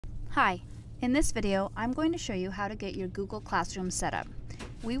Hi, in this video I'm going to show you how to get your Google Classroom set up.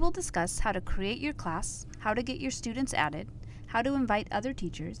 We will discuss how to create your class, how to get your students added, how to invite other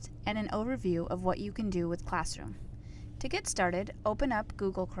teachers, and an overview of what you can do with Classroom. To get started, open up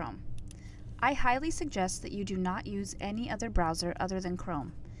Google Chrome. I highly suggest that you do not use any other browser other than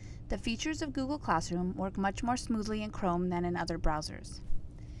Chrome. The features of Google Classroom work much more smoothly in Chrome than in other browsers.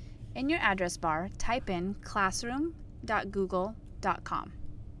 In your address bar, type in classroom.google.com.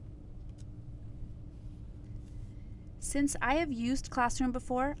 Since I have used Classroom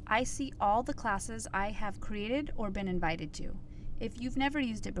before, I see all the classes I have created or been invited to. If you've never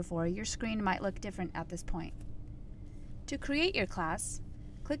used it before, your screen might look different at this point. To create your class,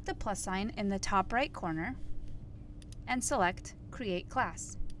 click the plus sign in the top right corner and select Create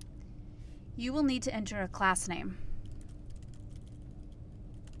Class. You will need to enter a class name.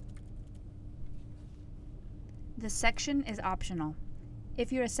 The section is optional.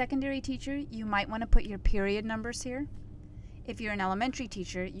 If you're a secondary teacher, you might want to put your period numbers here. If you're an elementary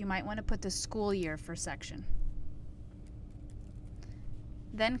teacher, you might want to put the school year for section.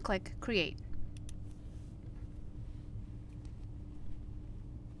 Then click Create.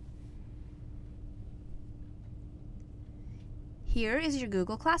 Here is your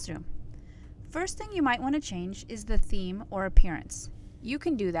Google Classroom. First thing you might want to change is the theme or appearance. You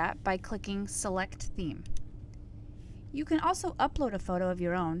can do that by clicking Select Theme. You can also upload a photo of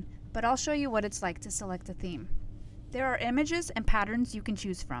your own, but I'll show you what it's like to select a theme. There are images and patterns you can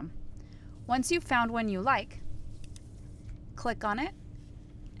choose from. Once you've found one you like, click on it,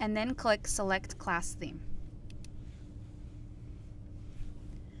 and then click Select Class Theme.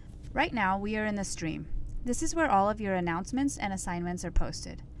 Right now we are in the stream. This is where all of your announcements and assignments are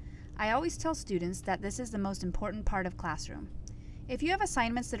posted. I always tell students that this is the most important part of Classroom. If you have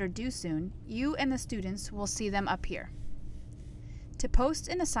assignments that are due soon, you and the students will see them up here. To post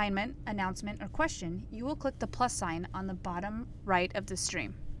an assignment, announcement, or question, you will click the plus sign on the bottom right of the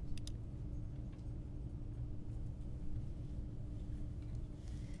stream.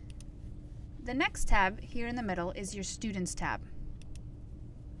 The next tab here in the middle is your Students tab.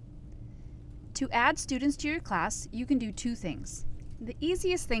 To add students to your class, you can do two things. The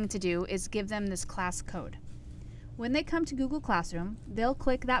easiest thing to do is give them this class code. When they come to Google Classroom, they'll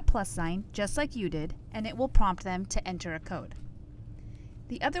click that plus sign just like you did, and it will prompt them to enter a code.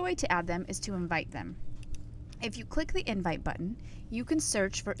 The other way to add them is to invite them. If you click the invite button, you can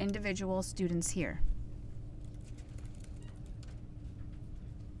search for individual students here.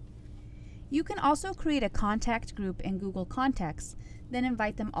 You can also create a contact group in Google Contacts, then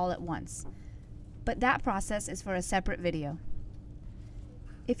invite them all at once. But that process is for a separate video.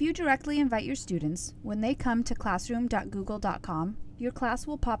 If you directly invite your students, when they come to classroom.google.com, your class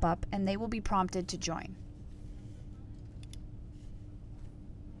will pop up and they will be prompted to join.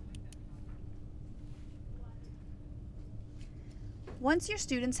 Once your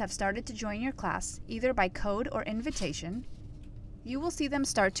students have started to join your class, either by code or invitation, you will see them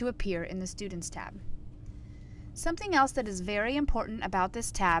start to appear in the Students tab. Something else that is very important about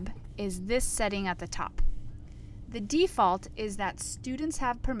this tab is this setting at the top. The default is that students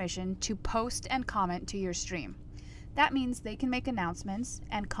have permission to post and comment to your stream. That means they can make announcements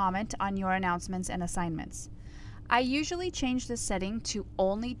and comment on your announcements and assignments. I usually change this setting to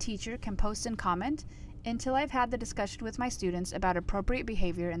only teacher can post and comment until I've had the discussion with my students about appropriate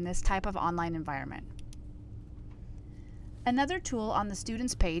behavior in this type of online environment. Another tool on the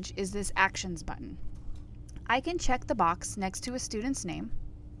Students page is this Actions button. I can check the box next to a student's name,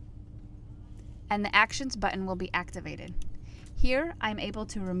 and the Actions button will be activated. Here, I'm able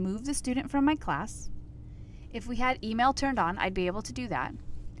to remove the student from my class. If we had email turned on, I'd be able to do that.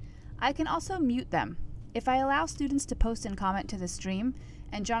 I can also mute them. If I allow students to post and comment to the stream,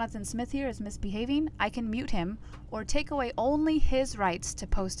 and Jonathan Smith here is misbehaving, I can mute him or take away only his rights to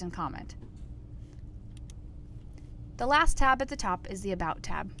post and comment. The last tab at the top is the About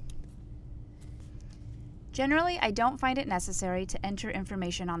tab. Generally, I don't find it necessary to enter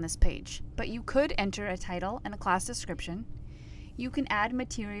information on this page, but you could enter a title and a class description. You can add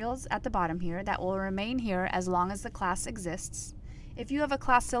materials at the bottom here that will remain here as long as the class exists. If you have a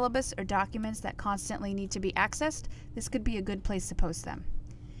class syllabus or documents that constantly need to be accessed, this could be a good place to post them.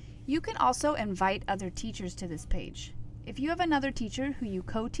 You can also invite other teachers to this page. If you have another teacher who you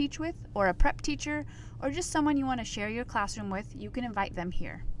co-teach with, or a prep teacher, or just someone you want to share your classroom with, you can invite them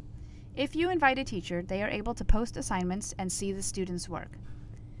here. If you invite a teacher, they are able to post assignments and see the students' work.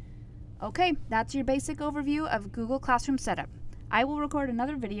 Okay, that's your basic overview of Google Classroom setup. I will record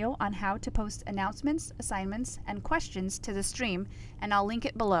another video on how to post announcements, assignments, and questions to the stream, and I'll link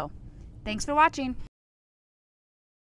it below. Thanks for watching!